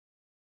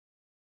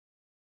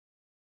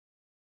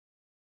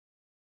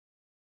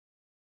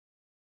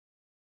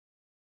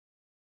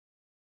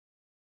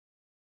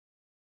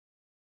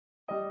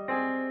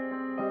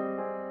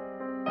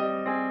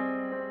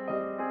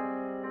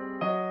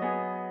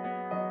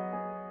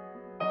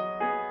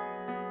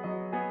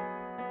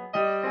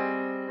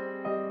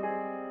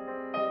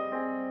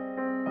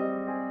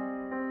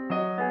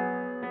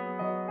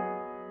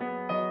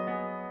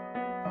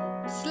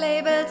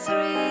Sleigh bells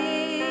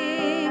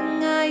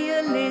ring, are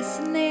you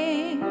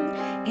listening?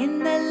 In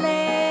the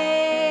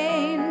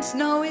lane,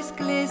 snow is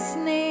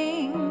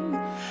glistening.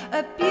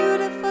 A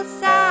beautiful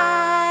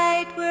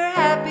sight, we're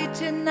happy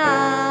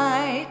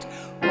tonight,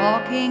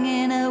 walking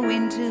in a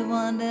winter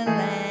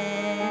wonderland.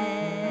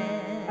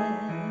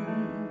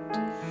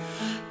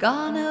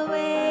 Gone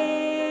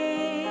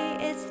away,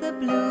 it's the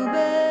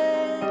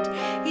bluebird,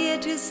 here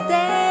to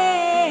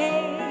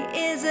stay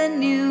is a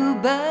new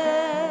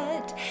bird.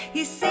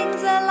 He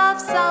sings a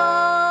love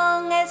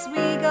song as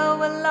we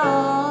go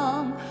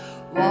along,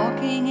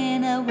 walking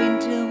in a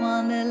winter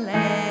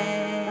wonderland.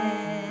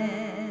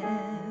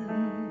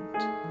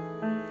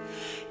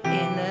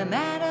 In the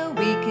meadow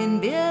we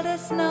can build a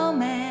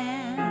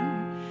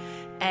snowman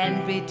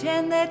and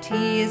pretend that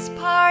he is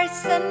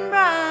Parson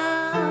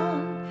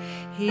Brown.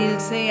 He'll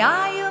say,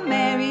 "Are you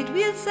married?"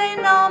 We'll say,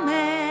 "No,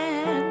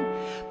 man,"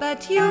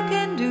 but you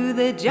can do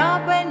the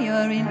job when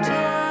you're in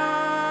town.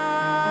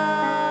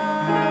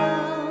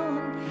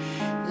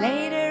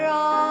 Later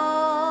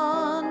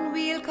on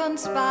we'll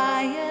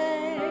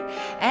conspire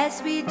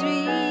as we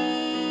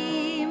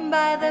dream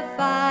by the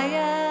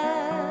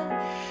fire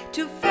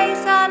to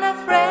face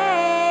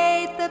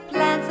unafraid the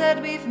plans that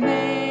we've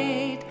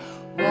made,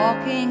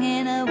 walking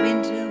in a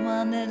winter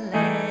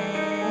wonderland.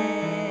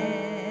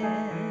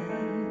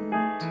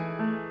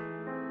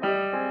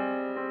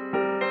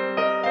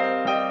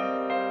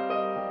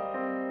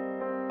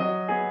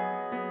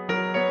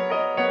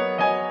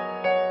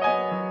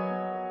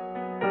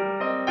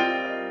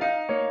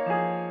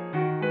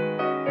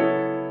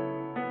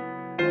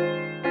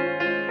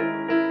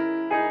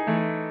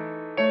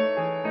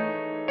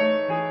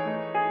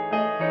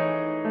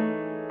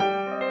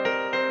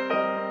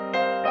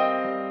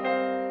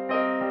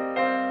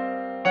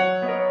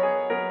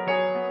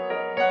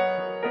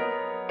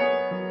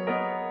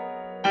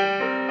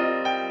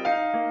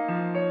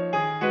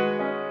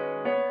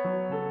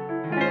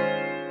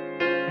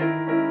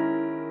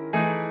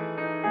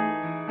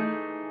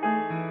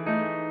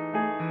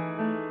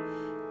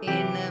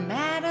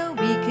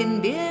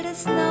 Build a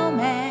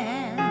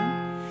snowman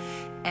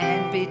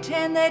and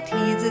pretend that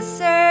he's a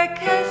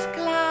circus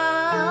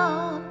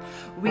clown.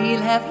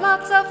 We'll have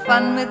lots of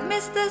fun with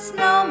Mr.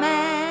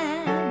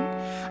 Snowman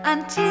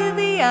until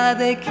the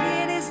other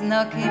kid is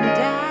knocked him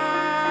down.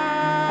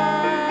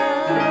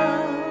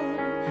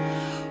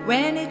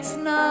 When it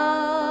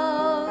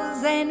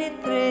snows and it's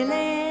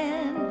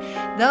thrilling,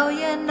 though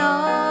your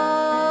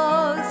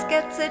nose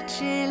gets a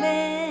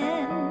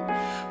chillin',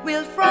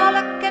 we'll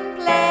frolic and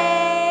play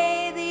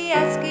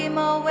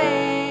Eskimo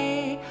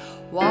way,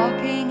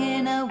 walking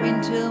in a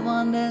winter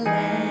wonderland.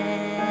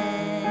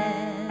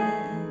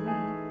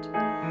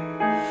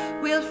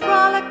 We'll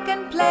frolic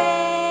and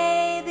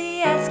play the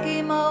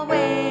Eskimo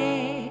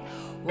way,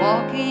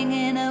 walking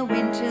in a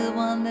winter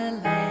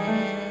wonderland.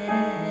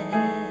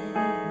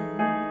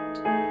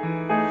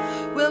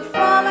 We'll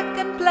frolic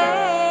and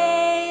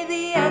play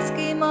the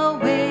Eskimo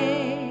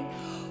way,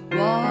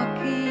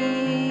 walking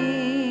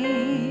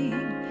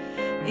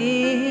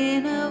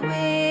in a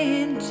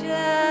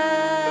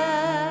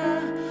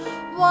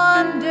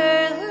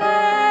Wonderland.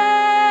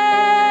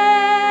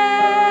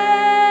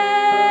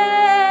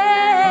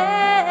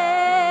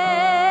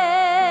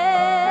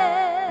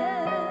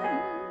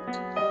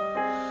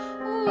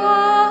 Walking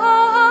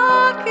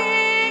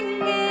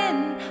in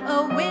a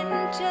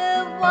winter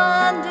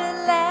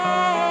wonderland.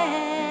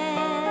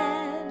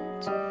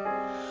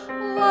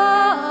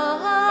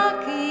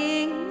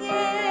 Walking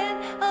in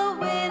a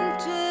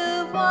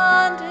winter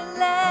wonderland.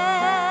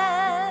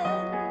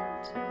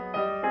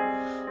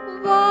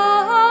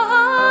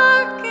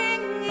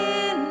 Walking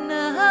in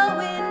a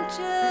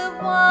winter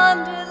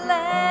wonderland.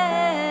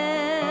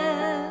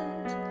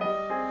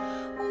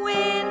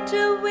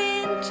 Winter,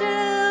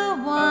 winter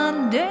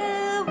wonderland.